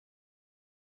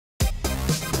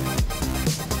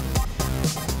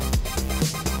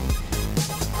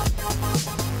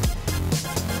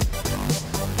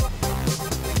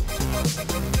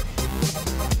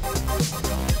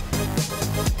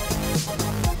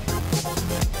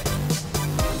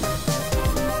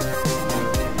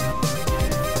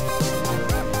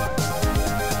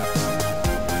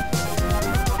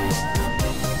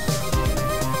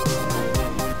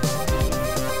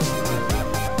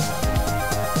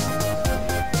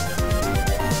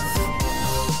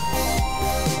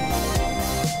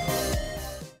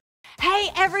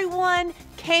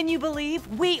Can you believe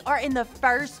we are in the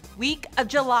first week of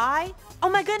July? Oh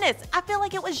my goodness, I feel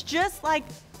like it was just like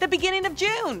the beginning of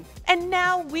June. And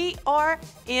now we are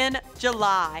in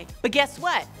July. But guess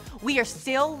what? We are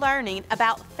still learning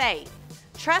about faith,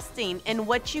 trusting in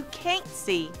what you can't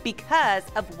see because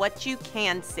of what you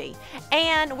can see.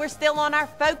 And we're still on our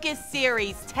Focus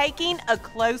series, taking a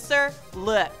closer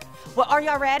look. Well, are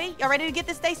y'all ready? Y'all ready to get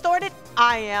this day started?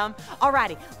 I am.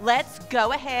 Alrighty, let's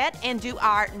go ahead and do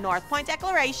our North Point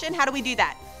Declaration. How do we do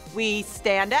that? We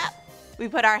stand up, we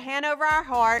put our hand over our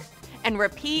heart, and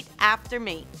repeat after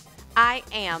me. I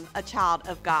am a child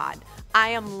of God. I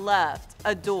am loved,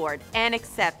 adored, and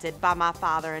accepted by my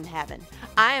Father in heaven.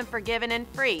 I am forgiven and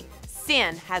free.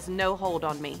 Sin has no hold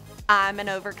on me. I'm an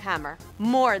overcomer,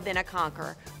 more than a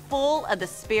conqueror, full of the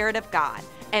Spirit of God,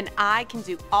 and I can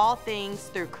do all things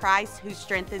through Christ who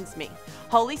strengthens me.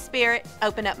 Holy Spirit,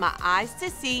 open up my eyes to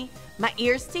see, my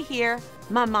ears to hear,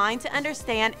 my mind to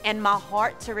understand, and my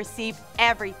heart to receive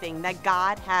everything that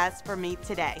God has for me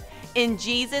today. In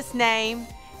Jesus' name,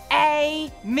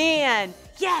 amen.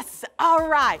 Yes, all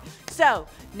right. So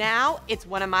now it's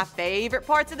one of my favorite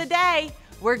parts of the day.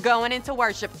 We're going into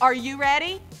worship. Are you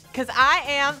ready? Because I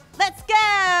am. Let's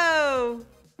go.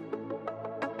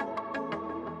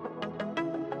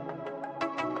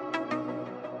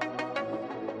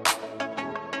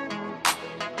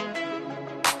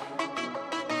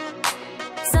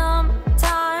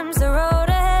 Sometimes the road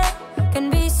ahead can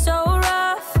be so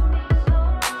rough.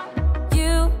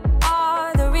 You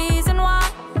are the reason why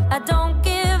I don't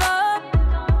give up.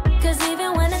 'Cause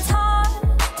even when it's hard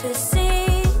to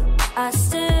see, I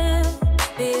still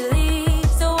believe.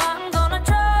 So I'm gonna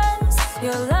trust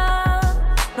your love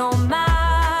no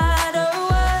matter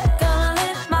what. Gonna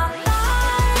live my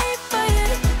life for you,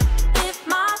 live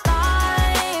my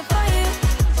life for you.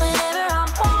 Whenever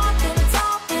I'm walking,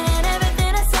 talking, and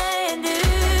everything I say and do.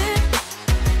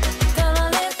 Gonna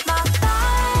live my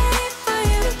life for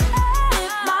you,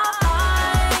 live my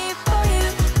life for you.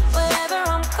 Wherever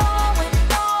I'm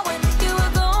going, you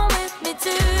are going with me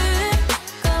too.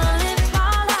 Gonna live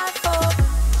my life for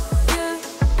you,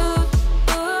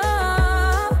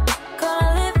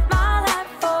 Gonna live my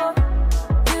life for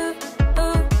you,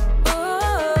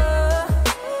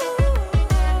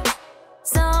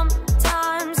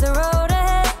 Sometimes the road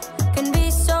ahead can be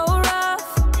so rough.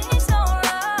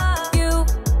 You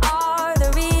are the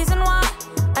reason why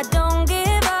I don't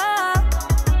give up.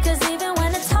 'Cause even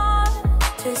when it's hard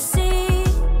to see,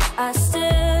 I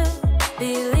still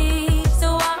believe. So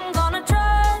I'm gonna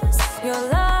trust your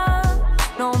love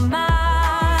no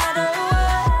matter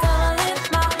what. Gonna live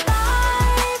my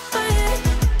life for you,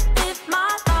 live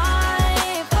my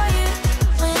life for you.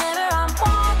 Whenever I'm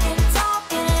walking,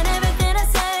 talking, and everything I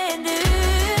say and do.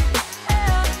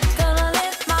 Gonna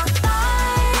live my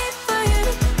life for you,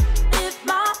 live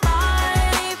my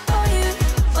life for you.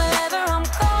 Wherever I'm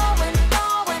going,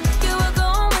 you are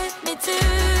going with me too.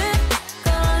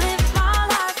 Gonna live my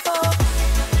life for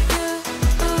you,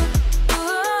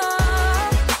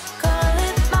 Gonna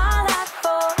live my life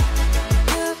for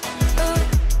you,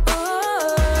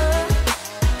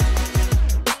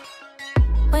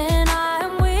 When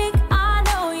I'm weak, I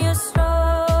know you're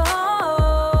strong.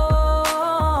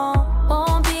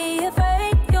 Won't be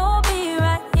afraid, you'll be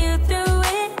right here through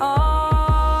it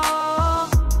all.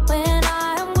 When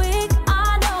I'm weak, I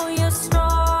know you're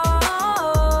strong.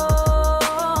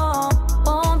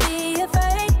 Won't be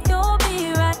afraid, you'll be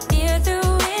right here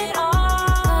through it all.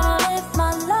 Gonna live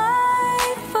my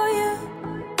life for you,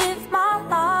 live my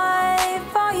life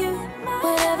for you.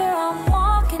 Wherever I'm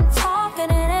walking,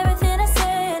 talking, and everything I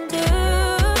say and do.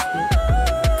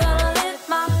 Gonna live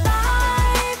my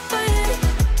life for you,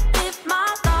 live my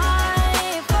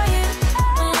life for you.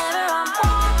 Whenever I'm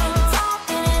walking,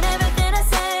 talking, and everything I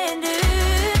say and do.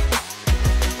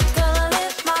 Gonna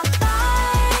live my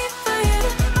life for you,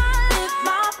 live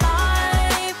my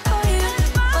life for you.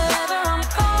 Wherever I'm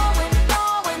going,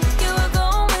 you are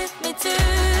going with me too.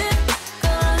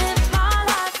 Gonna live my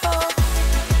life for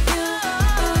you,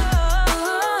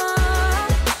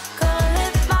 Gonna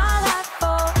live my life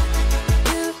for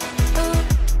you,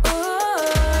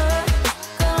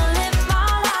 Gonna live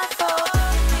my life for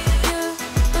you,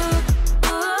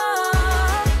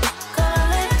 Gonna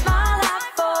live my life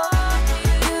for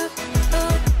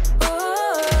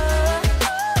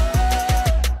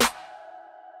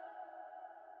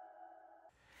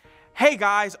Hey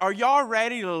guys, are y'all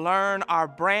ready to learn our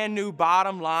brand new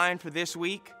bottom line for this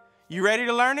week? You ready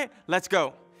to learn it? Let's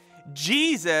go.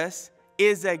 Jesus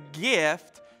is a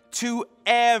gift to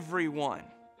everyone.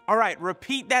 All right,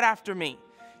 repeat that after me.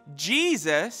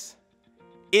 Jesus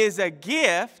is a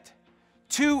gift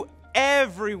to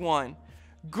everyone.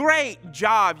 Great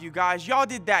job, you guys. Y'all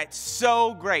did that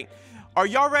so great. Are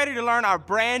y'all ready to learn our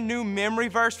brand new memory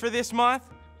verse for this month?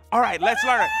 All right, let's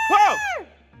learn it. Whoa!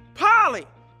 Polly,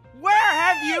 where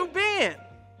have you been?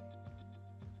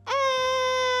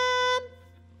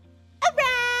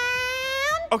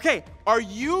 Around. Okay, are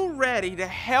you ready to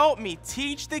help me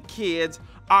teach the kids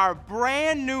our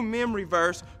brand new memory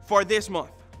verse for this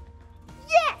month?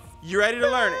 Yes. You ready to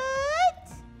learn it?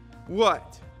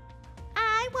 What?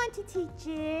 I want to teach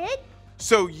it.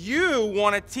 So you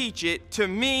want to teach it to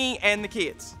me and the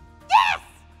kids? Yes.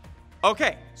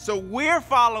 Okay, so we're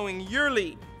following your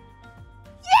lead.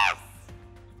 Yes.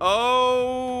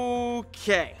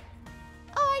 Okay.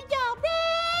 Are y'all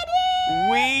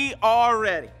ready? We are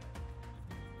ready.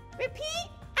 Repeat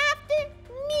after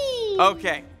me.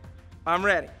 Okay, I'm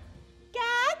ready.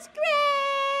 God's grace.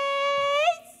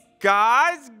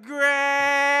 God's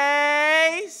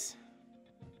grace.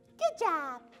 Good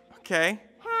job. Okay.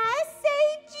 Has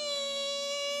saved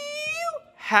you.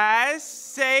 Has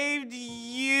saved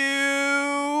you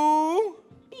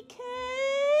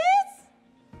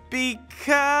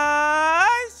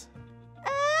because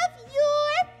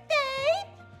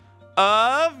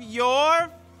of your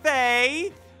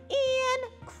faith in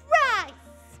Christ.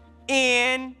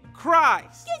 in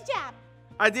Christ. Good job.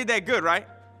 I did that good, right?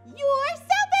 Your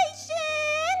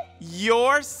salvation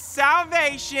Your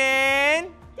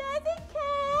salvation doesn't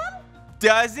come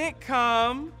doesn't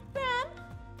come from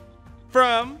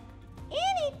from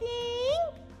anything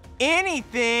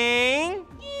anything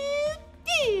you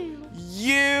do.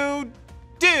 you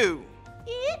do.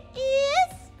 It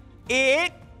is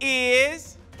It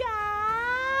is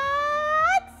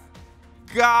God's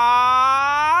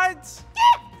God's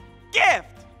gift.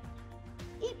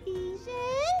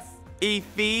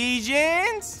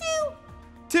 Ephesians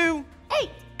 2:8.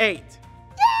 2:8.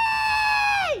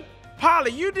 Yay!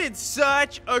 Polly, you did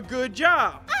such a good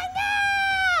job.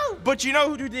 I know! But you know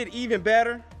who did even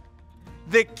better?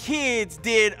 The kids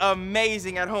did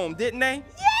amazing at home, didn't they?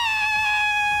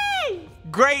 Yay!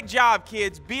 Great job,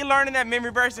 kids. Be learning that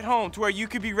memory verse at home to where you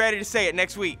could be ready to say it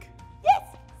next week. Yes!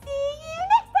 See you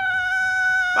next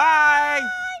time! Bye!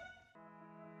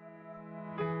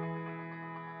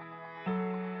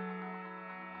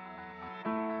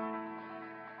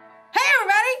 Hey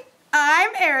everybody,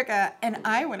 I'm Erica, and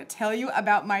I want to tell you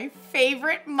about my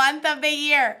favorite month of the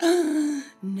year.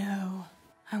 No,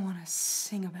 I want to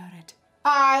sing about it.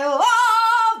 I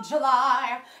love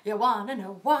July, you want to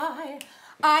know why?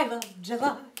 I love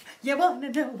July, you want to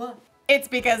know why? It's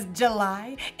because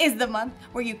July is the month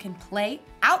where you can play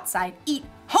outside, eat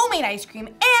homemade ice cream,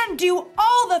 and do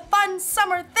all the fun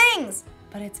summer things.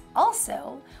 But it's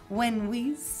also when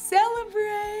we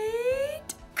celebrate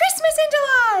Christmas in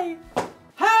July.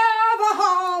 Have a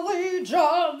holly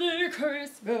jolly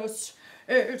Christmas.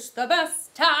 It's the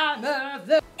best time of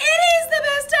the... It is the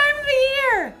best time of the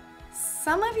year.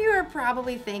 Some of you are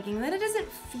probably thinking that it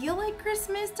doesn't feel like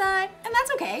Christmas time, and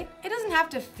that's okay. It doesn't have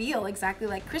to feel exactly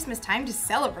like Christmas time to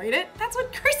celebrate it. That's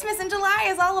what Christmas in July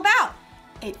is all about.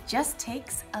 It just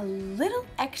takes a little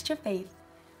extra faith.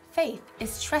 Faith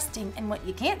is trusting in what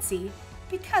you can't see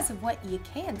because of what you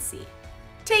can see.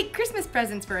 Take Christmas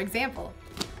presents, for example.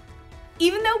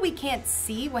 Even though we can't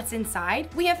see what's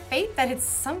inside, we have faith that it's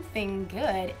something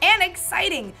good and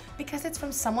exciting because it's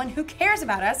from someone who cares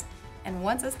about us and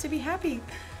wants us to be happy.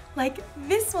 Like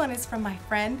this one is from my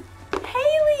friend,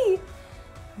 Haley.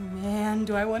 Man,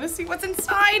 do I want to see what's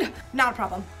inside? Not a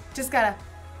problem. Just gotta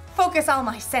focus all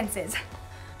my senses.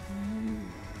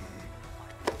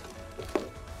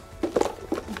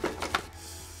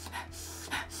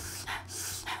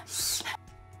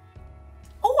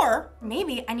 Or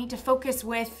maybe I need to focus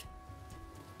with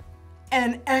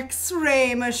an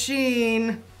X-ray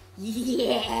machine.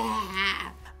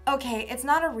 Yeah. Okay, it's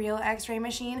not a real X-ray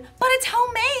machine, but it's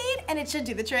homemade and it should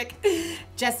do the trick.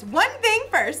 Just one thing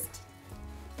first.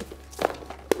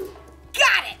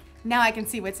 Got it! Now I can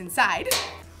see what's inside.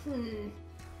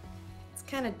 It's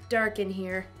kind of dark in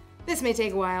here. This may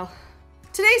take a while.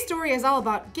 Today's story is all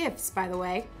about gifts, by the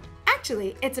way.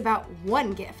 Actually, it's about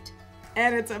one gift.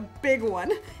 And it's a big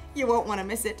one. You won't want to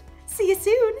miss it. See you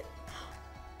soon.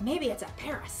 Maybe it's a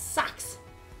pair of socks.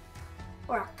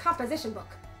 Or a composition book.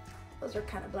 Those are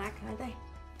kind of black, aren't they?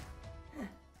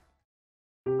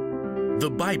 The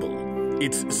Bible.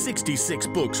 It's 66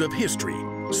 books of history,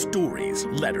 stories,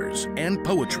 letters, and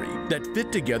poetry that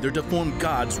fit together to form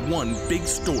God's one big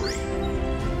story.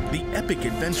 The epic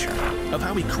adventure of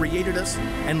how He created us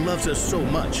and loves us so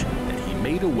much that He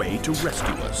made a way to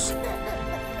rescue us.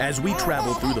 As we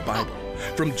travel through the Bible,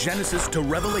 from Genesis to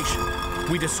Revelation,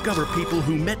 we discover people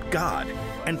who met God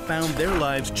and found their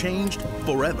lives changed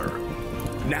forever.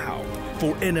 Now,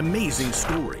 for an amazing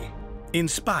story,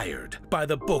 inspired by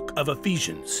the book of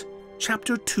Ephesians,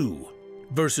 chapter 2,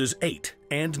 verses 8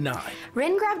 and 9.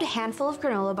 Rin grabbed a handful of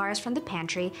granola bars from the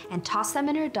pantry and tossed them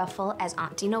in her duffel as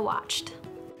Aunt Dina watched.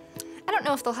 I don't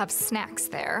know if they'll have snacks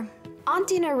there. Aunt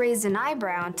Dina raised an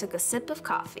eyebrow and took a sip of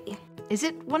coffee. Is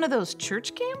it one of those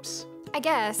church camps? I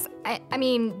guess. I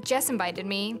mean, Jess invited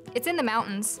me. It's in the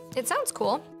mountains. It sounds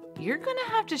cool. You're gonna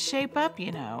have to shape up,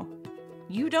 you know.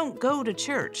 You don't go to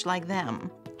church like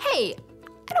them. Hey,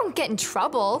 I don't get in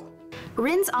trouble.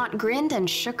 Rin's aunt grinned and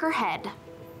shook her head.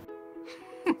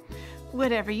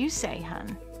 Whatever you say,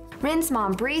 hun. Rin's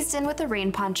mom breezed in with a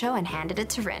rain poncho and handed it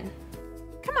to Rin.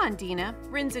 Come on, Dina.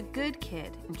 Rin's a good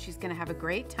kid, and she's gonna have a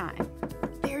great time.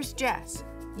 There's Jess.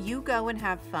 You go and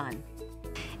have fun.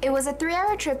 It was a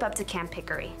 3-hour trip up to Camp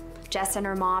Hickory. Jess and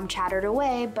her mom chattered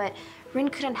away, but Rin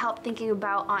couldn't help thinking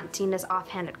about Aunt Dina's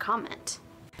offhanded comment.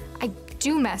 I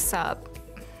do mess up.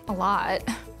 A lot.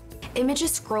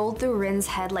 Images scrolled through Rin's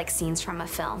head like scenes from a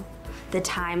film. The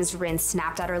times Rin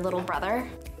snapped at her little brother.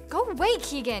 Go away,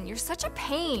 Keegan. You're such a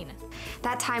pain.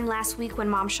 That time last week when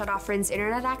Mom shut off Rin's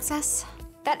internet access.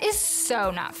 That is so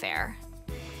not fair.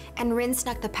 And Rin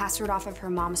snuck the password off of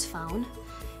her mom's phone.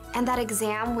 And that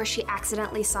exam where she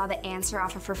accidentally saw the answer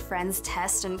off of her friend's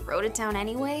test and wrote it down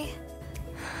anyway.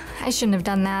 I shouldn't have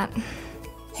done that.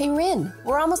 Hey, Rin,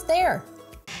 we're almost there.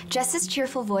 Jess's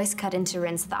cheerful voice cut into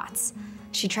Rin's thoughts.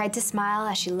 She tried to smile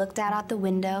as she looked out the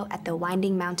window at the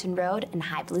winding mountain road and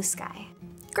high blue sky.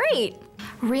 Great!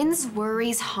 Rin's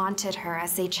worries haunted her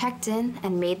as they checked in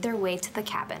and made their way to the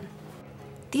cabin.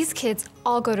 These kids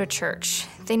all go to church.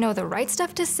 They know the right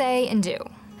stuff to say and do.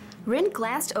 Rin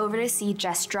glanced over to see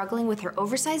Jess struggling with her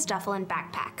oversized duffel and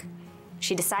backpack.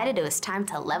 She decided it was time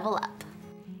to level up.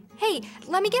 Hey,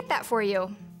 let me get that for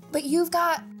you. But you've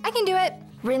got... I can do it.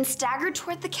 Rin staggered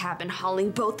toward the cabin, hauling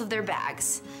both of their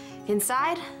bags.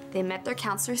 Inside, they met their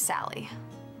counselor, Sally.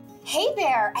 Hey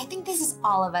there, I think this is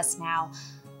all of us now.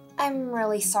 I'm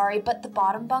really sorry, but the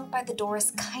bottom bunk by the door is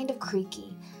kind of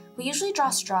creaky. We usually draw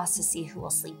straws to see who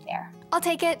will sleep there. I'll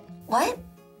take it. What?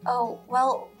 Oh,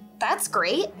 well, that's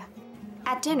great.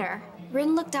 At dinner,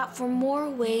 Rin looked out for more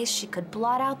ways she could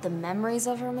blot out the memories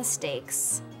of her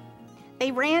mistakes.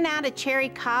 They ran out of cherry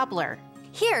cobbler.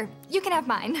 Here, you can have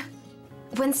mine.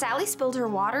 When Sally spilled her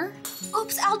water,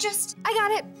 Oops, I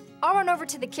got it. I'll run over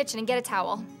to the kitchen and get a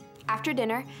towel. after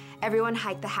dinner, everyone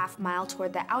hiked the half-mile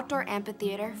toward the outdoor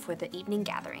amphitheater for the evening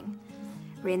gathering.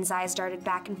 Rin's eyes darted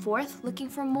back and forth, looking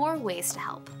for more ways to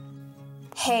help.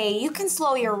 Hey, you can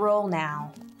slow your roll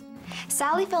now.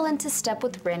 Sally fell into step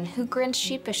with Rin, who grinned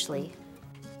sheepishly.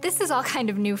 This is all kind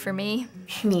of new for me.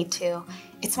 Me too.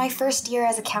 It's my first year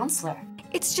as a counselor.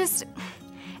 It's just,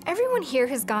 everyone here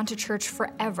has gone to church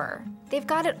forever. They've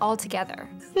got it all together.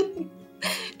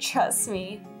 Trust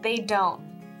me, they don't.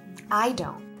 I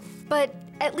don't. But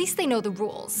at least they know the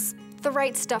rules, the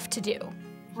right stuff to do.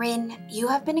 Rin, you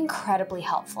have been incredibly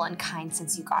helpful and kind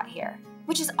since you got here,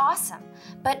 which is awesome,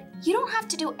 but you don't have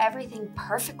to do everything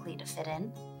perfectly to fit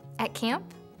in. At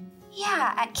camp?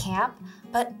 Yeah, at camp,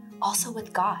 but also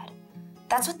with God.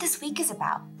 That's what this week is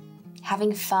about.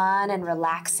 Having fun and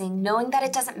relaxing, knowing that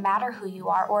it doesn't matter who you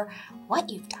are or what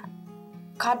you've done.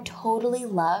 God totally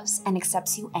loves and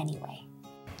accepts you anyway.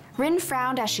 Rin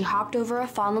frowned as she hopped over a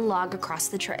fallen log across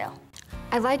the trail.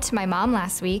 I lied to my mom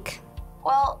last week.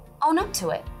 Well, own up to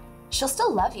it. She'll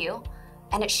still love you,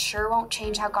 and it sure won't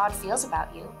change how God feels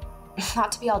about you.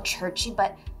 Not to be all churchy,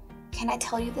 but can I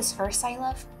tell you this verse I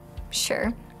love?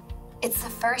 Sure. It's the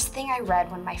first thing I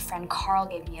read when my friend Carl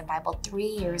gave me a Bible 3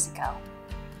 years ago.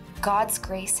 God's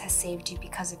grace has saved you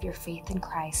because of your faith in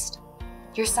Christ.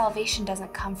 Your salvation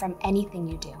doesn't come from anything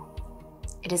you do.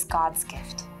 It is God's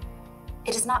gift.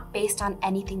 It is not based on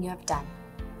anything you have done.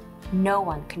 No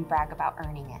one can brag about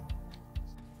earning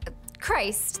it.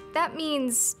 Christ, that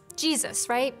means Jesus,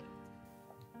 right?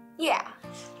 Yeah,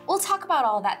 we'll talk about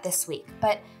all that this week,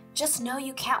 but just know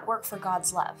you can't work for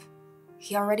God's love.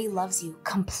 He already loves you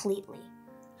completely.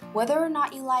 Whether or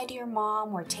not you lie to your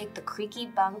mom or take the creaky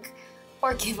bunk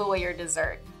or give away your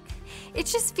dessert. It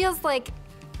just feels like,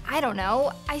 I don't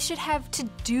know, I should have to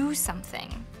do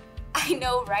something. I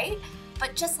know, right?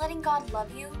 But just letting God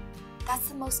love you, that's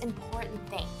the most important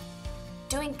thing.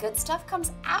 Doing good stuff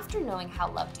comes after knowing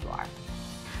how loved you are.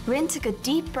 Rin took a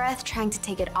deep breath, trying to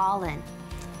take it all in.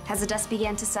 As the dust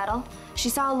began to settle, she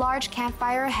saw a large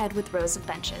campfire ahead with rows of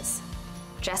benches.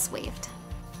 Jess waved.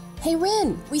 Hey,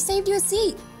 Rin, we saved you a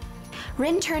seat.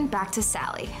 Rin turned back to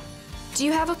Sally. Do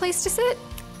you have a place to sit?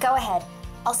 Go ahead.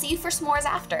 I'll see you for s'mores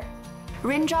after.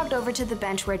 Rin jogged over to the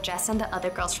bench where Jess and the other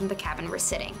girls from the cabin were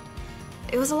sitting.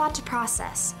 It was a lot to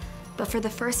process, but for the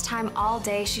first time all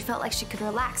day, she felt like she could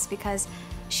relax because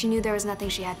she knew there was nothing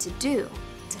she had to do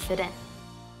to fit in.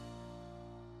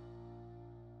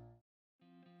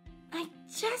 I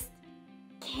just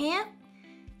can't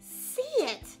see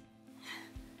it.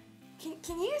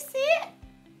 Can you see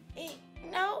it?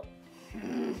 No?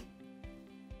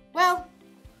 Well,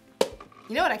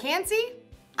 you know what I can see?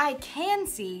 I can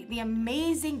see the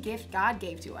amazing gift God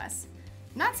gave to us.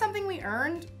 Not something we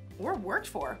earned or worked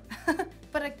for,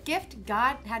 but a gift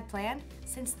God had planned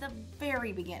since the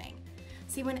very beginning.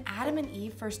 See, when Adam and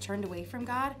Eve first turned away from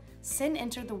God, sin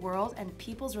entered the world and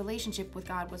people's relationship with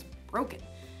God was broken.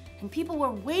 And people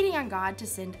were waiting on God to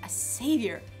send a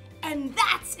savior. And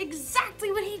that's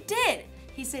exactly what he did.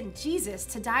 He sent Jesus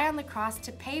to die on the cross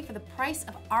to pay for the price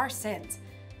of our sins.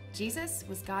 Jesus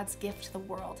was God's gift to the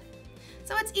world.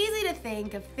 So it's easy to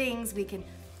think of things we can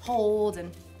hold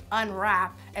and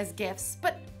unwrap as gifts,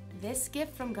 but this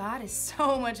gift from God is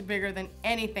so much bigger than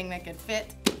anything that could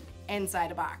fit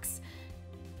inside a box.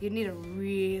 You'd need a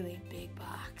really big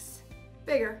box.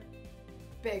 Bigger,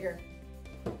 bigger,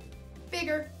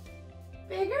 bigger,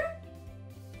 bigger.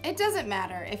 It doesn't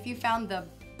matter if you found the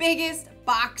biggest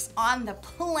box on the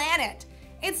planet.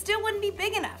 It still wouldn't be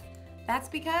big enough. That's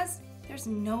because there's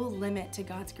no limit to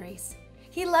God's grace.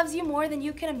 He loves you more than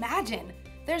you can imagine.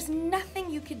 There's nothing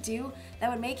you could do that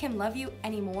would make him love you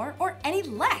any more or any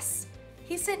less.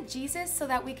 He sent Jesus so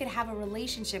that we could have a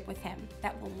relationship with him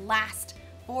that will last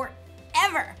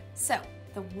forever. So,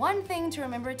 the one thing to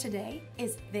remember today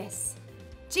is this: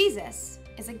 Jesus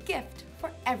is a gift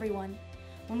for everyone.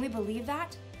 When we believe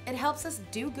that, it helps us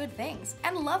do good things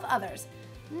and love others,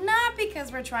 not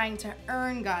because we're trying to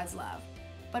earn God's love,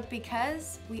 but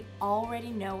because we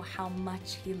already know how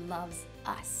much he loves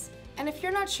us. And if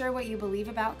you're not sure what you believe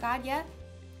about God yet,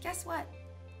 guess what?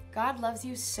 God loves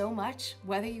you so much,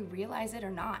 whether you realize it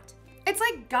or not. It's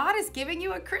like God is giving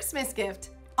you a Christmas gift.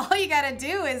 All you gotta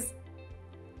do is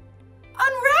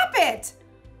unwrap it.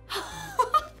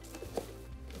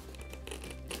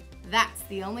 That's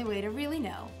the only way to really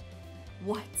know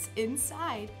what's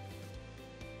inside.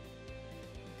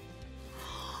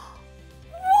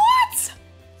 What?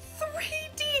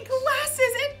 3D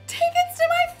glasses and tickets to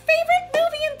my favorite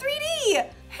movie in 3D!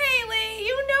 Haley,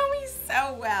 you know me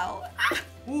so well.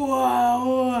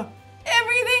 Whoa!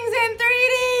 Everything's in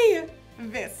 3D!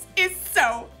 This is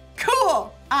so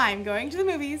cool! I'm going to the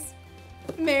movies.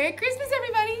 Merry Christmas,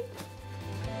 everybody!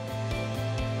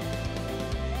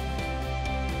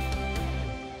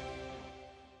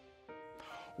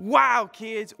 Wow,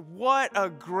 kids, what a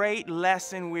great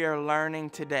lesson we are learning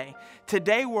today.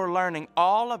 Today we're learning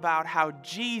all about how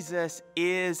Jesus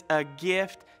is a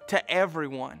gift to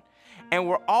everyone. And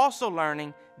we're also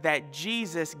learning that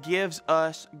Jesus gives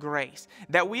us grace,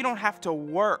 that we don't have to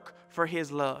work for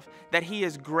his love, that he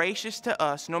is gracious to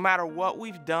us no matter what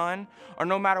we've done or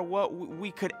no matter what we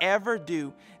could ever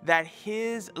do, that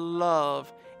his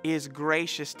love is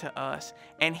gracious to us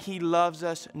and he loves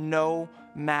us no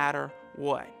matter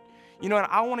what. You know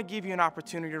what? I want to give you an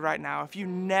opportunity right now. If you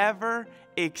never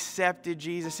accepted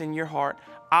Jesus in your heart,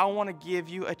 I want to give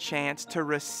you a chance to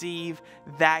receive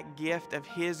that gift of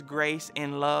his grace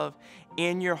and love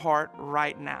in your heart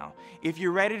right now. If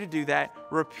you're ready to do that,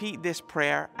 repeat this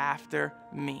prayer after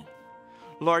me.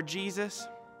 Lord Jesus,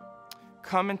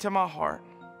 come into my heart.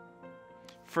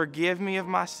 Forgive me of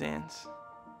my sins.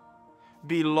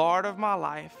 Be Lord of my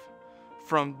life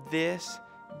from this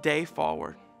day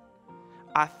forward.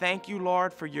 I thank you,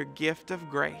 Lord, for your gift of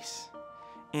grace.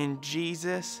 In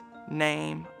Jesus'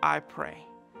 name I pray.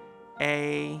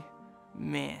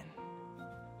 Amen.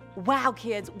 Wow,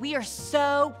 kids, we are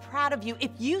so proud of you.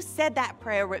 If you said that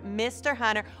prayer with Mr.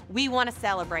 Hunter, we want to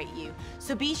celebrate you.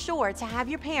 So be sure to have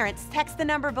your parents text the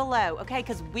number below, okay?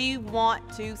 Because we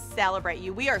want to celebrate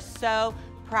you. We are so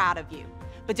proud of you.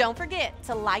 But don't forget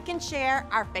to like and share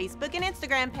our Facebook and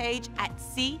Instagram page at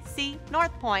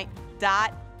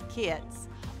ccnorthpoint.kids.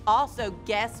 Also,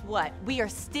 guess what? We are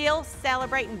still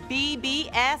celebrating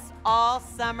BBS all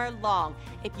summer long.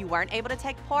 If you weren't able to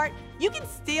take part, you can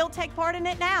still take part in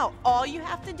it now. All you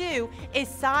have to do is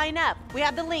sign up. We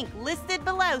have the link listed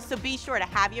below, so be sure to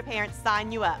have your parents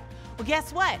sign you up. Well,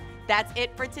 guess what? That's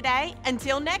it for today.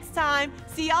 Until next time,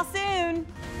 see y'all soon.